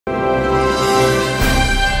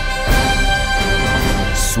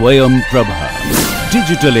Swayam Prabha.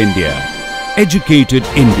 Digital India. Educated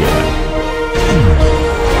India.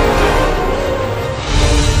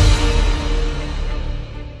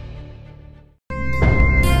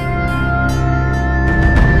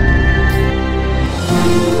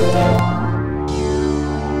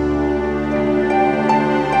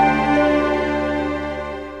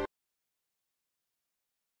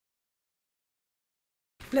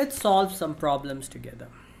 Let's solve some problems together.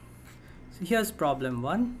 So here's problem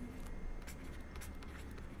 1.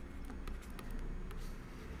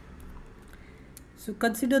 So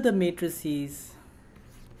consider the matrices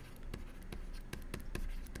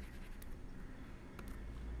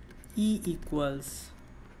E equals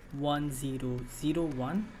 1 0 0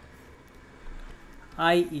 1,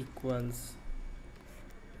 I equals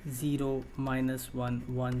 0 minus 1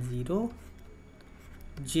 1 0,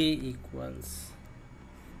 J equals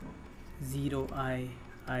 0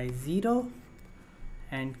 I 0,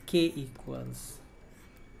 and K equals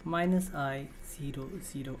minus I 0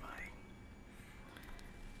 0 I.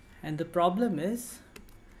 And the problem is,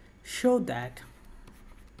 show that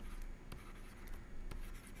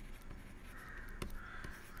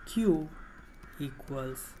Q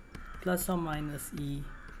equals plus or minus E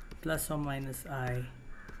plus or minus I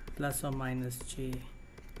plus or minus J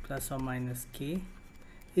plus or minus K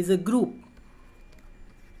is a group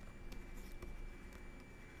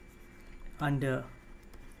under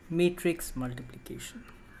matrix multiplication.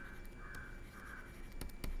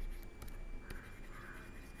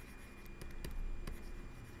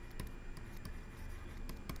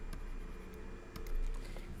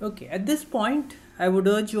 Okay, at this point, I would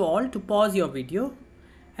urge you all to pause your video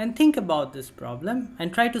and think about this problem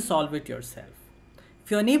and try to solve it yourself. If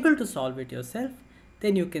you're unable to solve it yourself,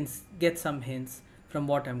 then you can get some hints from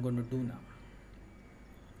what I'm going to do now.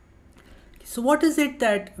 So what is it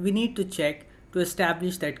that we need to check to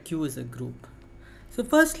establish that Q is a group? So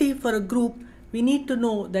firstly, for a group, we need to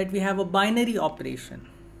know that we have a binary operation.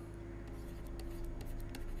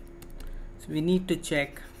 So we need to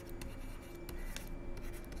check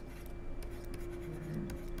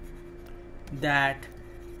that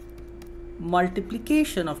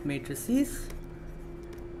multiplication of matrices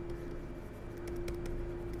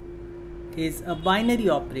is a binary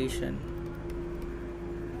operation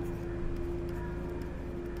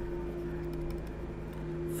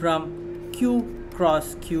from Q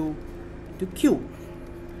cross Q to Q.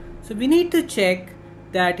 So we need to check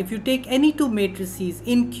that if you take any two matrices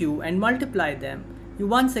in Q and multiply them, you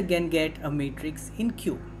once again get a matrix in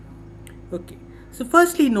Q. Okay, so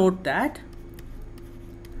firstly note that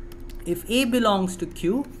if A belongs to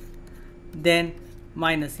Q, then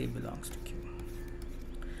minus A belongs to Q.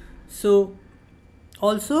 So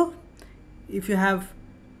also, if you have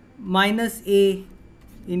minus A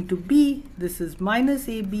into B, this is minus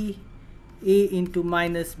AB, A into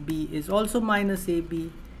minus B is also minus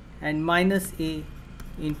AB, and minus A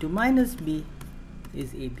into minus B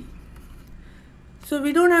is AB. So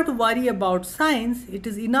we don't have to worry about signs. It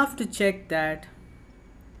is enough to check that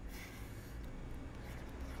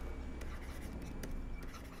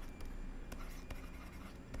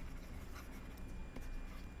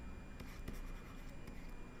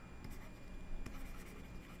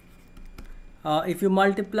if you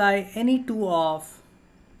multiply any two of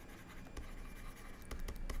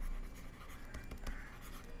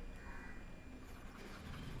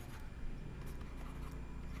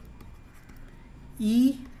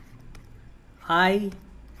E, I,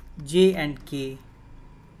 J and K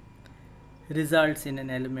results in an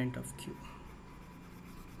element of Q.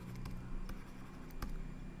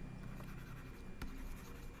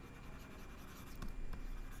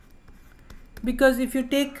 Because if you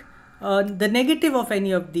take the negative of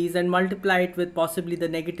any of these and multiply it with possibly the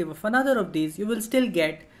negative of another of these, you will still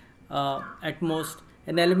get at most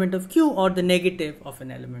an element of Q or the negative of an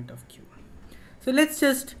element of Q. So let's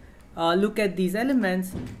just look at these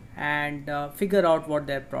elements and figure out what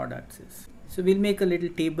their products is. So we'll make a little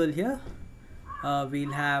table here.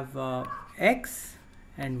 We'll have X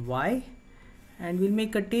and Y, and we'll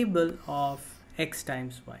make a table of X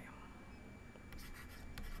times Y.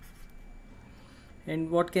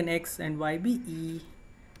 And what can X and Y be? E,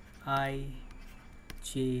 I,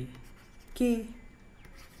 J, K,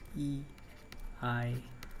 E, I,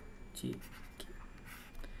 J, K.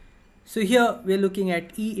 So here we're looking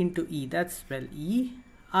at E into E, that's spell E.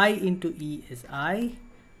 I into E is I.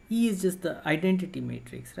 E is just the identity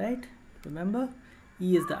matrix, right? Remember,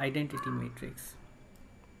 E is the identity matrix.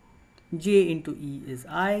 J into E is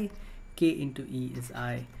I, K into E is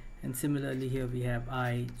I, and similarly here we have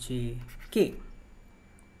I, J, K.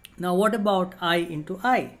 Now what about I into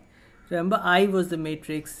I? Remember, I was the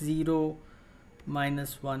matrix 0,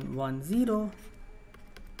 minus 1, 1, 0.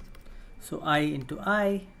 So I into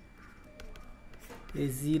I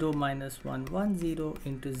is 0, minus 1, 1, 0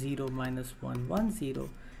 into 0, minus 1, 1, 0.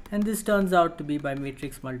 And this turns out to be by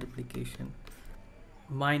matrix multiplication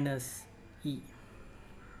minus E.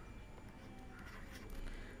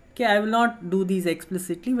 Okay, I will not do these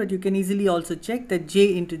explicitly, but you can easily also check that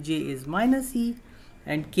J into J is minus E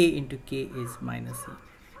and K into K is minus E.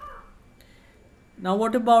 Now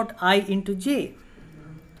what about I into J?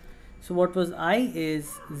 So what was I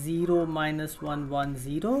is 0, minus 1, 1,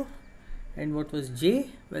 0. And what was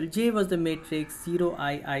J? Well, J was the matrix 0,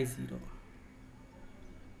 I, 0.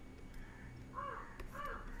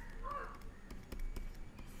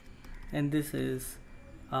 And this is,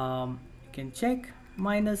 you can check,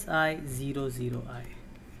 minus I, 0, 0, I.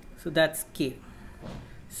 So that's K.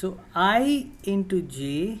 So I into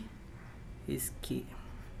J is K.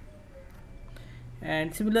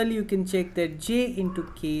 And similarly, you can check that J into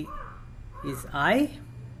K is I.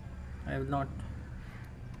 I will not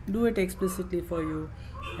do it explicitly for you.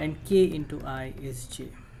 And K into I is J.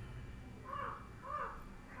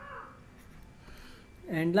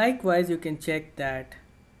 And likewise, you can check that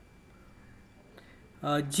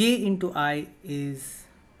J into I is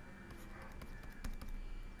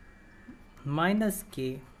minus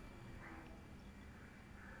K.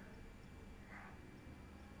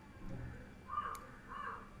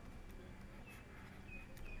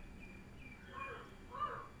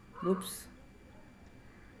 Oops.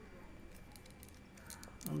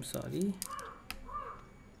 I'm sorry.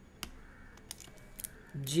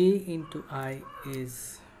 J into I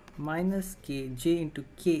is minus K. J into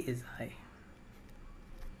K is I.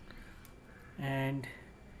 And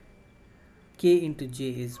K into J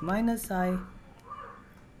is minus I.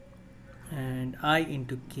 And I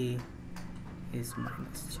into K is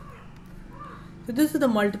minus J. So this is the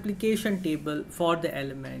multiplication table for the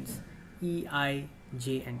elements E, I,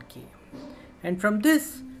 J and K. And from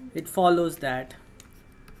this, it follows that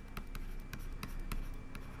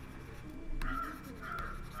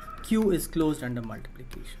Q is closed under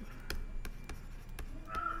multiplication.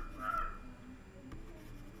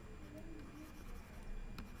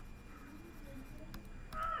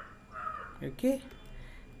 Okay.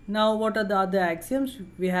 Now what are the other axioms?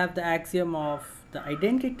 We have the axiom of the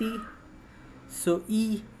identity. So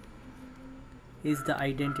E is the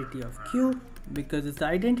identity of Q because it's the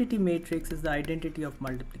identity matrix, is the identity of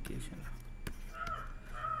multiplication.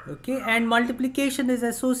 Okay, and multiplication is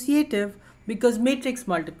associative because matrix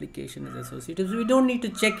multiplication is associative, so we don't need to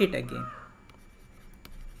check it again.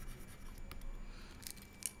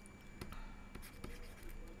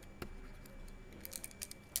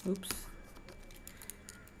 Oops.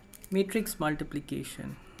 Matrix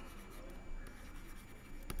multiplication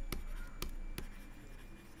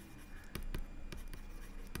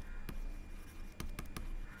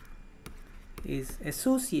is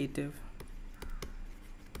associative,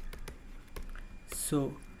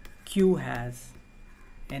 so Q has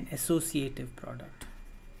an associative product.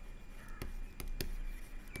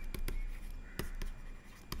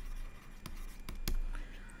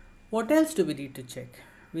 What else do we need to check?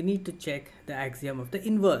 We need to check the axiom of the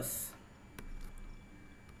inverse.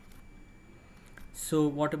 So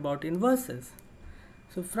what about inverses?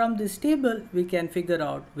 So from this table we can figure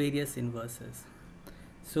out various inverses.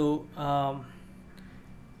 So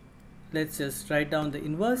let's just write down the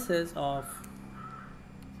inverses of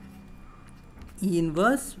E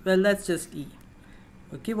inverse. Well, that's just E.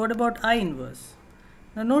 Okay, what about I inverse?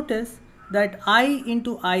 Now notice that I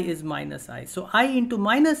into I is minus I. So I into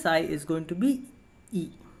minus I is going to be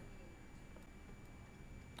E.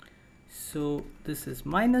 So this is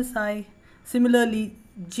minus I. Similarly,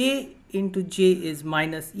 J into J is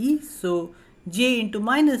minus E. So J into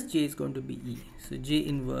minus J is going to be E. So J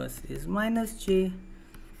inverse is minus J.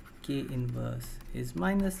 K inverse is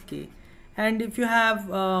minus K. And if you have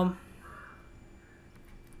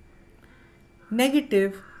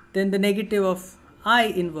negative, then the negative of I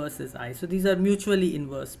inverse is I. So these are mutually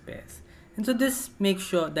inverse pairs. And so this makes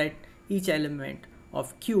sure that each element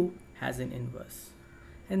of Q has an inverse.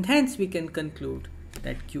 And hence we can conclude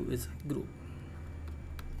that Q is a group.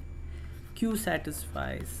 Q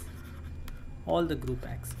satisfies all the group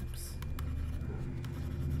axioms.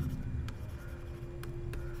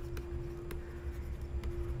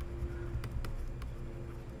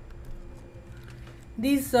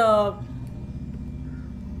 These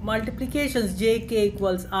multiplications jk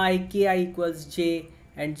equals I, ki equals j,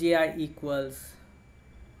 and ji equals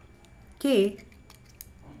k,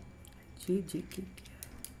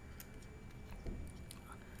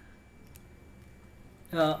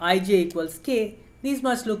 ij equals k. These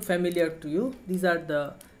must look familiar to you. These are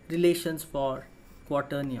the relations for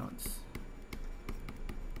quaternions.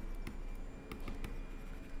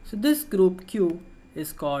 So this group Q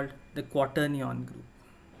is called the quaternion group.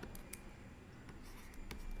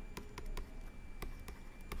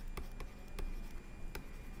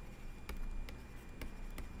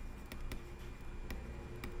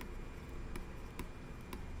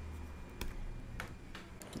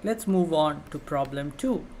 Let's move on to problem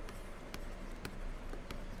 2.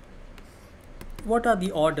 What are the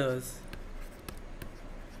orders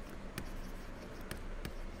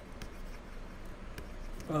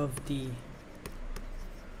of the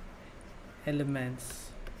elements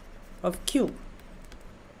of Q?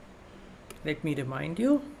 Let me remind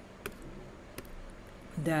you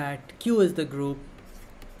that Q is the group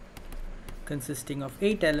consisting of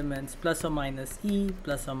 8 elements plus or minus E,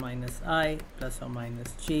 plus or minus I, plus or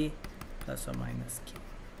minus J, plus or minus K.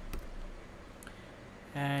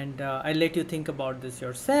 And I'll let you think about this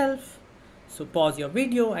yourself. So pause your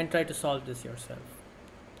video and try to solve this yourself.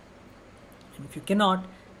 And if you cannot,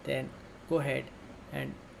 then go ahead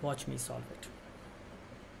and watch me solve it.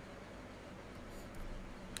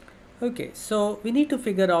 Okay, so we need to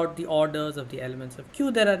figure out the orders of the elements of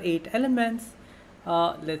Q. There are 8 elements.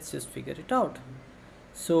 Let's just figure it out.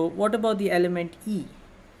 So what about the element E?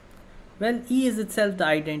 Well, E is itself the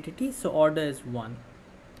identity, so order is 1.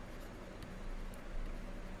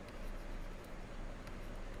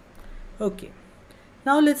 Okay,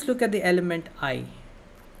 now let's look at the element I.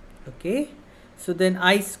 Okay, so then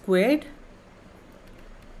I squared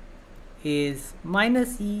is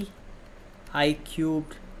minus E, I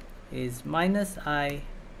cubed is minus I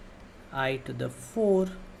to the 4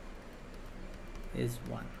 is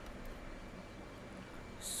 1.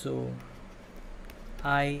 So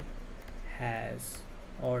I has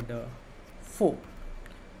order 4.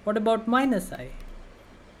 What about minus I?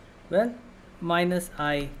 Well, minus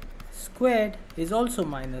I squared is also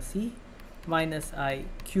minus E, minus I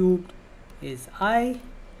cubed is I,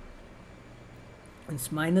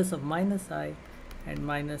 it's minus of minus I, and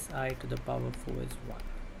minus I to the power 4 is 1.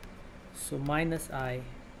 So minus I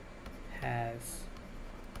has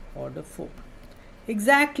order 4.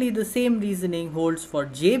 Exactly the same reasoning holds for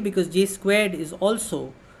J, because J squared is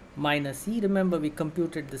also minus E. Remember, we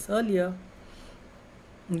computed this earlier.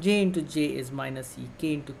 J into J is minus E,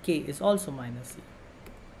 K into K is also minus E.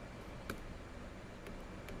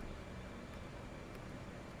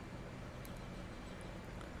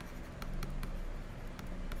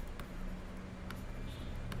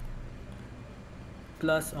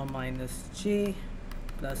 Plus or minus J,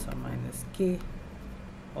 plus or minus K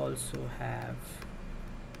also have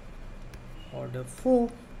order 4,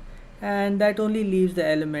 and that only leaves the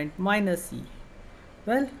element minus E.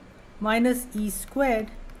 Well, minus E squared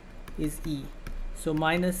is E, so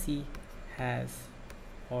minus E has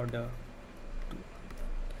order 2.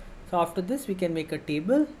 So after this we can make a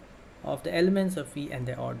table of the elements of E and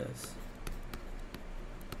their orders.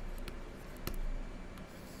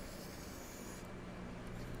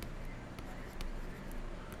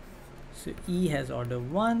 So E has order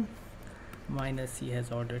 1, minus E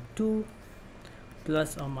has order 2,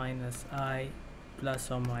 plus or minus I,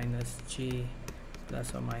 plus or minus J,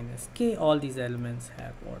 plus or minus K, all these elements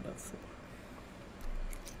have order 4.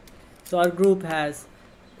 So our group has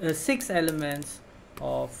 6 elements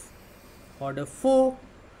of order 4,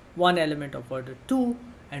 1 element of order 2,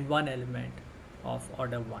 and 1 element of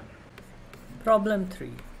order 1. Problem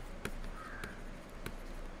 3.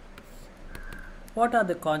 What are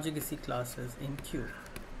the conjugacy classes in Q?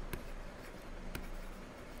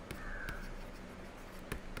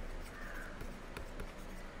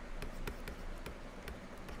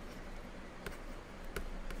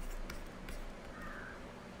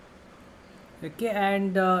 Okay,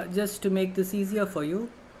 and just to make this easier for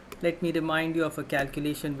you, let me remind you of a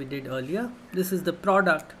calculation we did earlier. This is the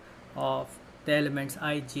product of the elements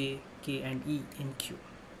I, J, K, and E in Q.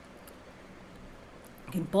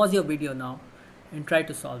 You can pause your video now and try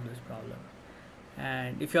to solve this problem.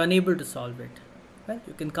 And if you're unable to solve it, well,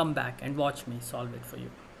 you can come back and watch me solve it for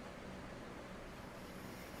you.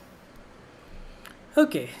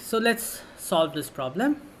 Okay, so let's solve this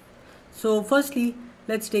problem. So firstly,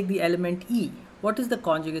 let's take the element E. What is the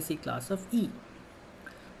conjugacy class of E?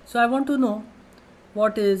 So I want to know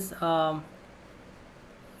what is, if I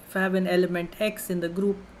have an element X in the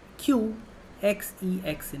group Q, X, E,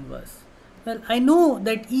 X inverse. Well, I know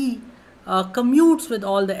that E commutes with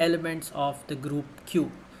all the elements of the group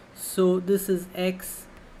Q. So this is X,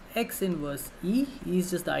 X inverse E. E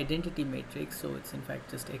is just the identity matrix, so it's in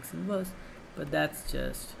fact just X inverse, but that's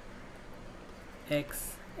just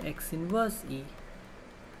x inverse E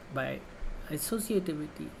by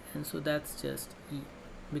associativity, and so that's just E,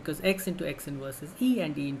 because x into x inverse is E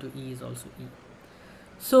and E into E is also E.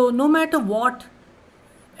 So no matter what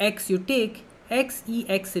x you take, x E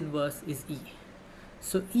x inverse is E.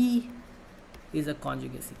 So E is a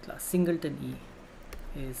conjugacy class. Singleton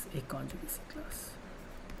E is a conjugacy class.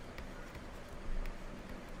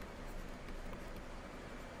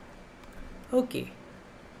 Okay,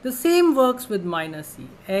 the same works with minus E.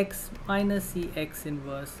 X minus E x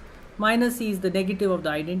inverse. Minus E is the negative of the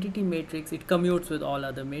identity matrix. It commutes with all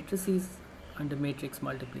other matrices under matrix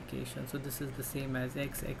multiplication. So this is the same as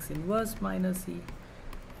x inverse minus E,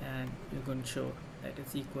 and you're going to show that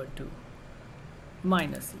it's equal to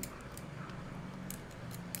minus E.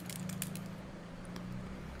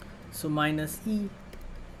 So minus E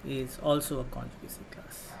is also a conjugacy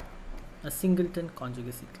class, a singleton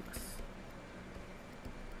conjugacy class.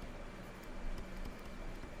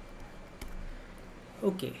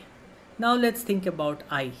 Okay, now let's think about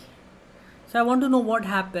I. So I want to know what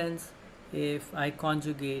happens if I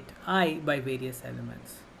conjugate I by various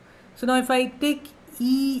elements. So now if I take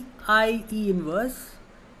E inverse,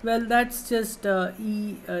 well, that's just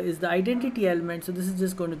E is the identity element, so this is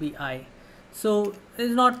just going to be I. So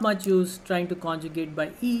there's not much use trying to conjugate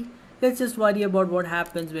by E. Let's just worry about what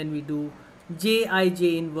happens when we do J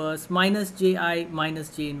inverse minus J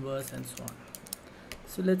inverse and so on.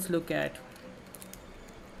 So let's look at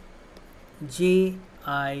J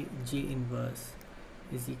inverse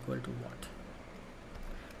is equal to what?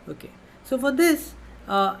 Okay, so for this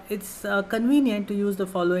it's convenient to use the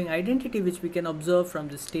following identity, which we can observe from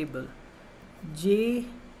this table. J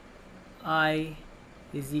I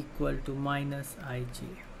is equal to minus Ij,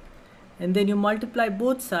 and then you multiply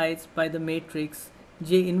both sides by the matrix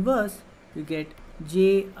J inverse, you get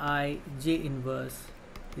J inverse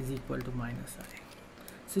is equal to minus I.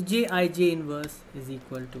 So J inverse is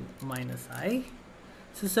equal to minus I.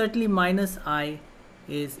 So certainly minus I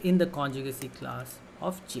is in the conjugacy class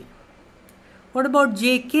of J. What about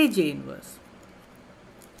J inverse?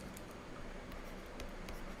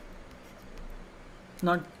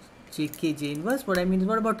 Not J inverse. What I mean is,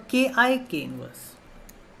 what about K inverse?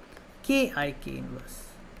 K inverse.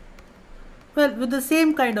 Well, with the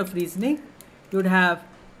same kind of reasoning, you would have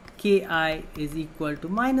Ki is equal to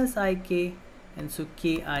minus Ik, and so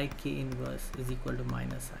Ki inverse is equal to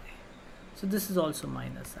minus I. So this is also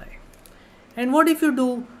minus I. And what if you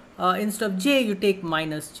do instead of J, you take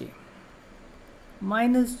minus J?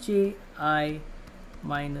 Minus J I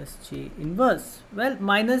minus J inverse. Well,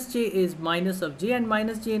 minus J is minus of J, and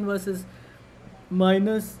minus J inverse is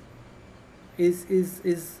minus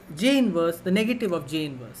is J inverse, the negative of J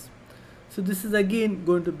inverse. So this is again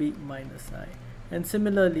going to be minus I. And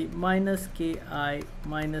similarly, minus Ki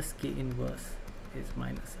minus K inverse is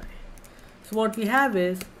minus I. So what we have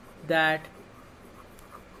is that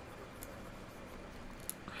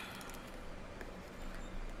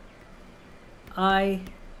I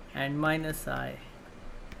and minus I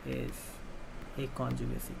is a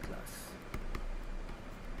conjugacy class.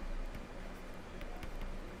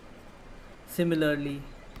 Similarly,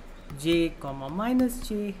 J comma minus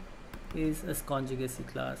J is a conjugacy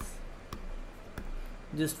class.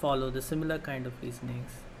 Just follow the similar kind of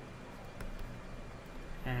reasonings.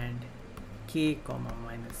 And K comma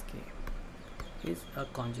minus K is a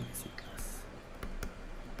conjugacy class.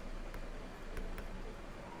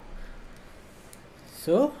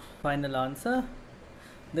 So final answer,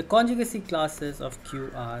 the conjugacy classes of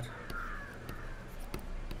Q are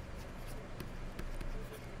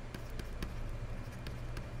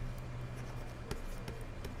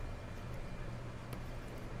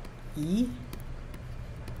E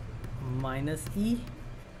minus E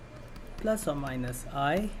plus or minus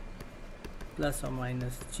I plus or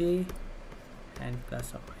minus J and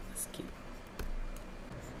plus or minus K.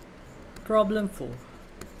 Problem 4.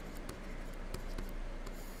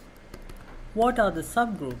 What are the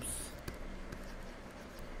subgroups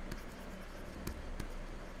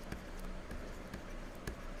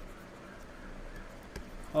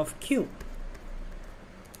of Q?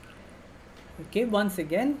 Okay, once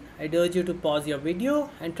again, I'd urge you to pause your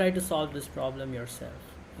video and try to solve this problem yourself.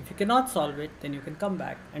 If you cannot solve it, then you can come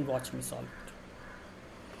back and watch me solve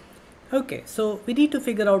it. Okay, so we need to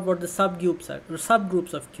figure out what the subgroups are, or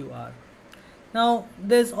subgroups of Q are. Now,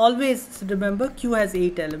 there's always, remember, Q has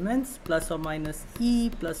 8 elements, plus or minus E,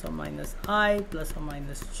 plus or minus I, plus or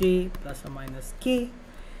minus J, plus or minus K.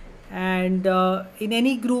 And in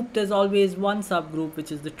any group, there's always one subgroup,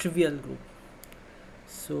 which is the trivial group.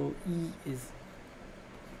 So E is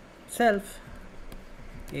itself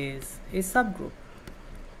is a subgroup.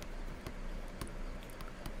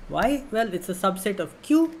 Why? Well, it's a subset of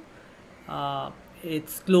Q.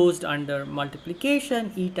 It's closed under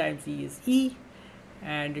multiplication. E times E is E,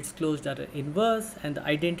 and it's closed under inverse, and the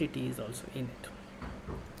identity is also in it.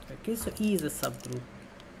 Okay, so E is a subgroup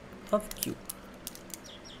of Q.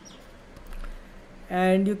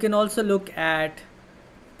 And you can also look at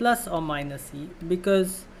plus or minus E,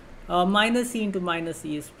 because minus E into minus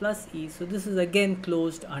E is plus E, so this is again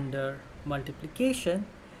closed under multiplication,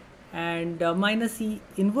 and minus E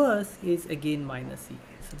inverse is again minus E,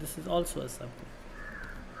 so this is also a subgroup.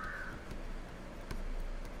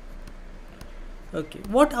 Okay,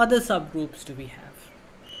 what other subgroups do we have?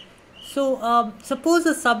 So suppose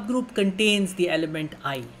a subgroup contains the element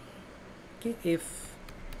I. Okay, if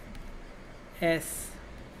S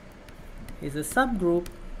is a subgroup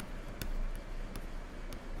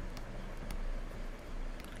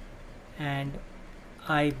and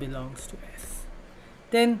I belongs to S,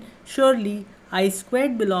 then surely I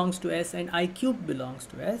squared belongs to S and I cubed belongs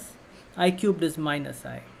to S. I cubed is minus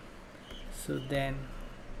I, so then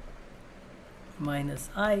minus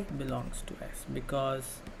I belongs to S,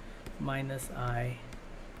 because minus I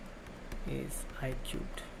is I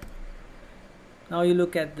cubed. Now you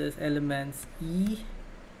look at this elements E,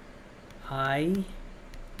 I,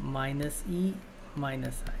 minus E,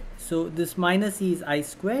 minus I. So this minus E is I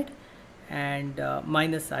squared, and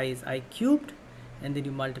minus I is I cubed, and then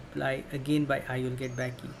you multiply again by I, you'll get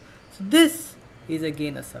back E. So this is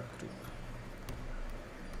again a subgroup.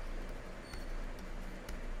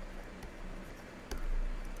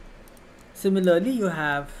 Similarly, you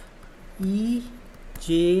have E,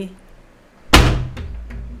 J,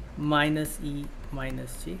 minus E,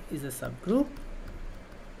 minus J is a subgroup,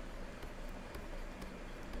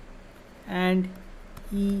 and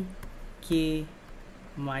E, K,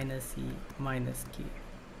 minus E, minus K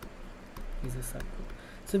is a subgroup.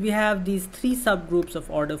 So we have these three subgroups of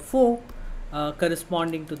order 4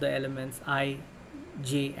 corresponding to the elements I,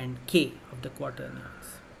 J and K of the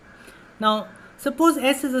quaternions. Now suppose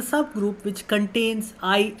S is a subgroup which contains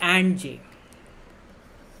I and J.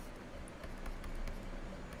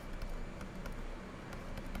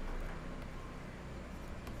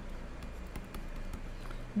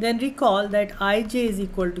 Then recall that Ij is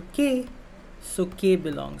equal to K, so K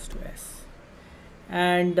belongs to S.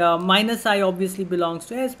 And minus I obviously belongs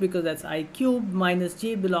to S because that's I cubed, minus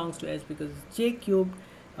J belongs to S because it's J cubed,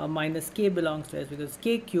 minus K belongs to S because it's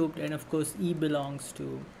K cubed, and of course E belongs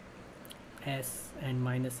to S and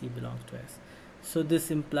minus E belongs to S. So this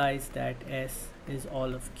implies that S is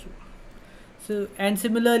all of Q. So, and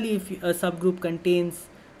similarly, if a subgroup contains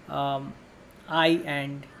I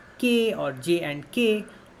and K, or J and K,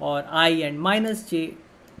 or I and minus J,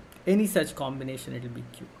 any such combination, it will be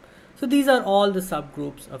Q. So these are all the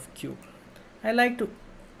subgroups of Q. I like to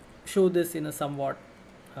show this in a somewhat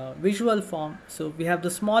visual form. So we have the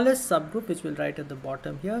smallest subgroup, which we'll write at the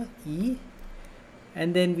bottom here, E,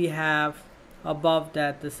 and then we have above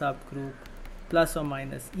that the subgroup plus or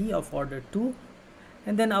minus E of order 2,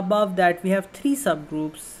 and then above that we have three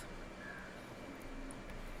subgroups,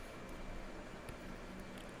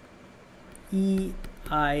 E,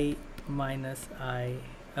 I, minus E,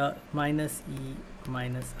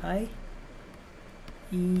 minus I,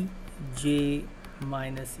 E, J,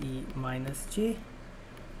 minus E, minus J,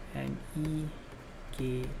 and E,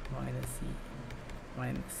 K, minus E,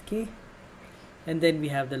 minus K. And then we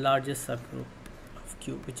have the largest subgroup of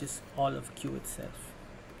Q, which is all of Q itself.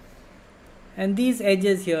 And these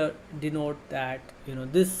edges here denote that, you know,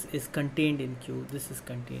 this is contained in Q, this is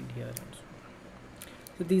contained here, and so on.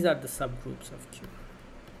 So these are the subgroups of Q.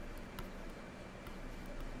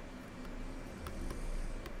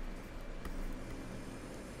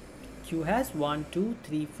 Q has 1, 2,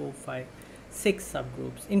 3, 4, 5, 6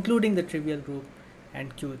 subgroups, including the trivial group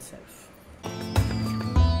and Q itself.